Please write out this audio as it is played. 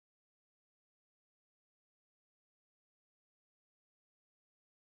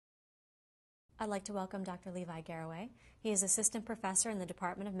I'd like to welcome Dr. Levi Garraway. He is assistant professor in the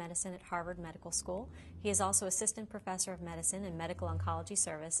Department of Medicine at Harvard Medical School. He is also assistant professor of medicine and medical oncology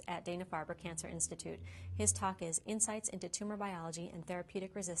service at Dana-Farber Cancer Institute. His talk is Insights into Tumor Biology and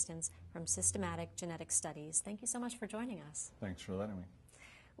Therapeutic Resistance from Systematic Genetic Studies. Thank you so much for joining us. Thanks for letting me.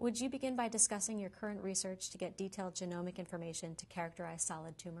 Would you begin by discussing your current research to get detailed genomic information to characterize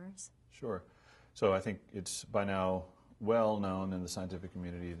solid tumors? Sure. So I think it's by now well known in the scientific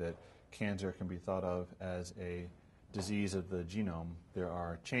community that cancer can be thought of as a disease of the genome. There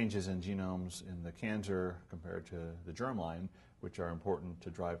are changes in genomes in the cancer compared to the germline, which are important to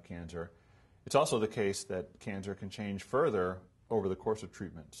drive cancer. It's also the case that cancer can change further over the course of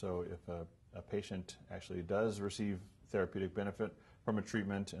treatment. So if a patient actually does receive therapeutic benefit from a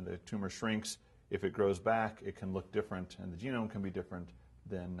treatment and the tumor shrinks, if it grows back, it can look different, and the genome can be different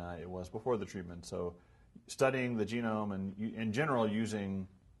than it was before the treatment. So studying the genome and in general using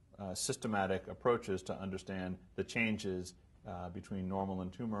systematic approaches to understand the changes between normal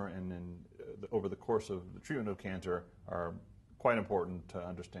and tumor and then over the course of the treatment of cancer are quite important to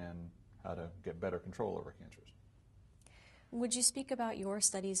understand how to get better control over cancers. Would you speak about your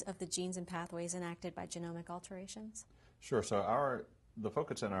studies of the genes and pathways enacted by genomic alterations? Sure. So the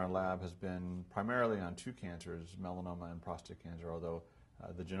focus in our lab has been primarily on two cancers, melanoma and prostate cancer, although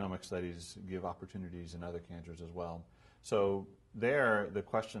the genomic studies give opportunities in other cancers as well. So there, the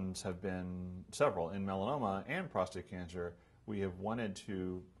questions have been several. In melanoma and prostate cancer, we have wanted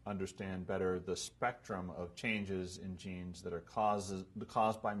to understand better the spectrum of changes in genes that are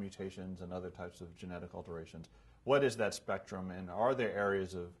caused by mutations and other types of genetic alterations. What is that spectrum, and are there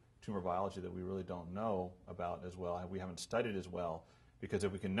areas of tumor biology that we really don't know about as well, we haven't studied as well? Because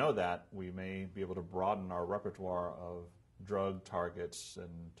if we can know that, we may be able to broaden our repertoire of drug targets and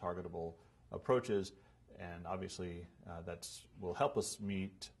targetable approaches, and obviously that will help us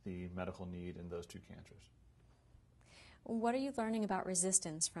meet the medical need in those two cancers. What are you learning about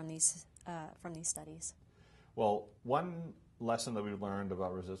resistance from these studies? Well, one lesson that we've learned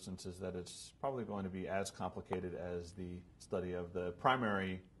about resistance is that it's probably going to be as complicated as the study of the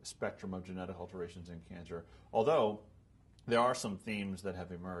primary spectrum of genetic alterations in cancer, although there are some themes that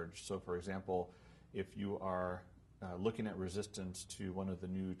have emerged. So for example, if you are looking at resistance to one of the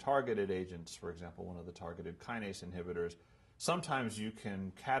new targeted agents, for example, one of the targeted kinase inhibitors, sometimes you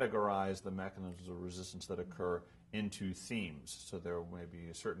can categorize the mechanisms of resistance that occur into themes. So there may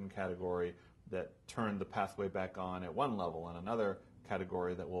be a certain category that turn the pathway back on at one level, and another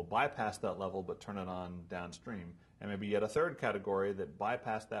category that will bypass that level but turn it on downstream, and maybe yet a third category that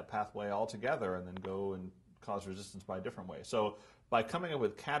bypass that pathway altogether and then go and cause resistance by a different way. So by coming up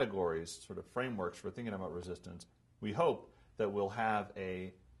with categories, sort of frameworks for thinking about resistance, we hope that we'll have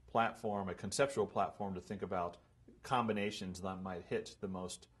a platform, a conceptual platform to think about combinations that might hit the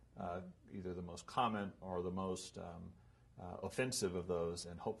most, either the most common or the most offensive of those,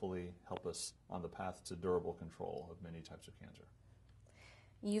 and hopefully help us on the path to durable control of many types of cancer.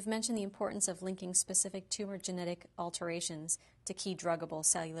 You've mentioned the importance of linking specific tumor genetic alterations to key druggable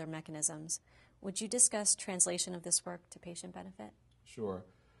cellular mechanisms. Would you discuss translation of this work to patient benefit? Sure.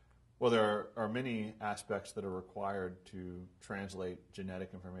 Well, there are many aspects that are required to translate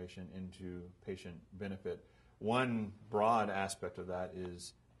genetic information into patient benefit. One broad aspect of that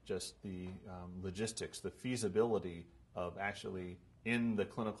is just the logistics, the feasibility of actually in the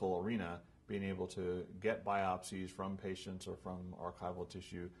clinical arena being able to get biopsies from patients or from archival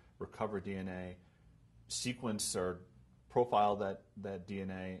tissue, recover DNA, sequence or profile that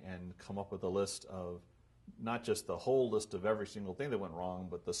DNA, and come up with a list of not just the whole list of every single thing that went wrong,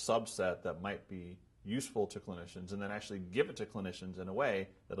 but the subset that might be useful to clinicians, and then actually give it to clinicians in a way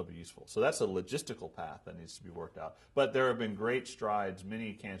that'll be useful. So that's a logistical path that needs to be worked out. But there have been great strides.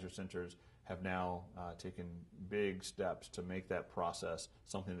 Many cancer centers have now taken big steps to make that process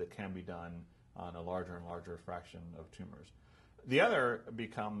something that can be done on a larger and larger fraction of tumors. The other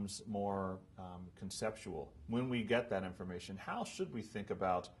becomes more conceptual. When we get that information, how should we think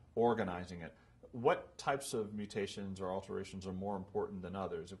about organizing it? What types of mutations or alterations are more important than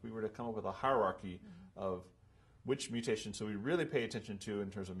others? If we were to come up with a hierarchy of which mutations should we really pay attention to in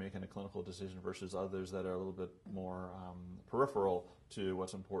terms of making a clinical decision versus others that are a little bit more peripheral to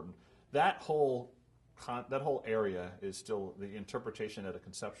what's important, that whole area is still, the interpretation at a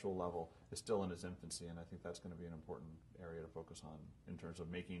conceptual level is still in its infancy, and I think that's going to be an important area to focus on in terms of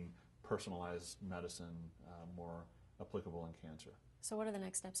making personalized medicine more applicable in cancer. So what are the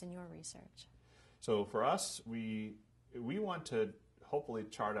next steps in your research? So for us, we want to hopefully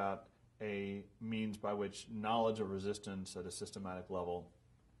chart out a means by which knowledge of resistance at a systematic level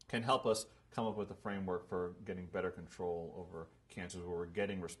can help us come up with a framework for getting better control over cancers where we're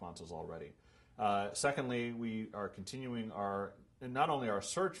getting responses already. Secondly, we are continuing not only our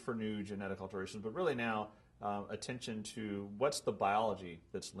search for new genetic alterations, but really now attention to what's the biology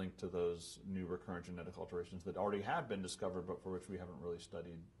that's linked to those new recurrent genetic alterations that already have been discovered, but for which we haven't really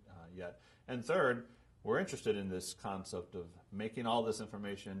studied yet. And third, we're interested in this concept of making all this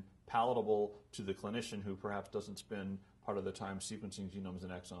information palatable to the clinician who perhaps doesn't spend part of the time sequencing genomes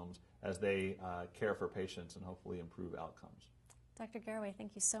and exomes as they care for patients and hopefully improve outcomes. Dr. Garraway,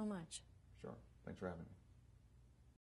 thank you so much. Sure. Thanks for having me.